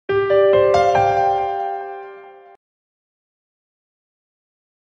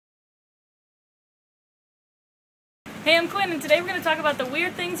Hey, I'm Quinn, and today we're going to talk about the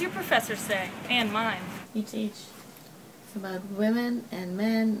weird things your professors say. And mine. You teach about women and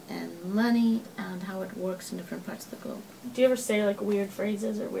men and money and how it works in different parts of the globe. Do you ever say, like, weird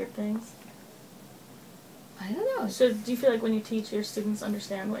phrases or weird things? I don't know. So do you feel like when you teach, your students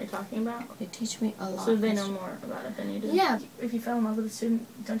understand what you're talking about? You teach me a lot. So they know more about it than you do? Yeah. If you fell in love with a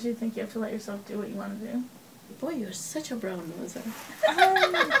student, don't you think you have to let yourself do what you want to do? Boy, you're such a brown noser.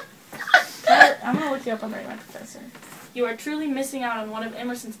 I'm going to look you up on my professor. You are truly missing out on one of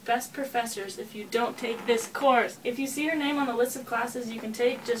Emerson's best professors if you don't take this course. If you see her name on the list of classes you can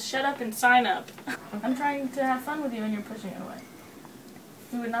take, just shut up and sign up. I'm trying to have fun with you and you're pushing it away.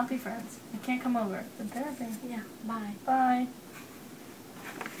 We would not be friends. You can't come over. The therapy. Yeah, bye. Bye.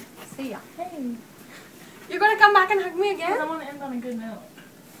 See ya. Hey. You're gonna come back and hug me again? Because I want to end on a good note.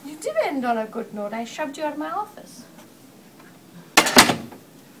 You did end on a good note. I shoved you out of my office.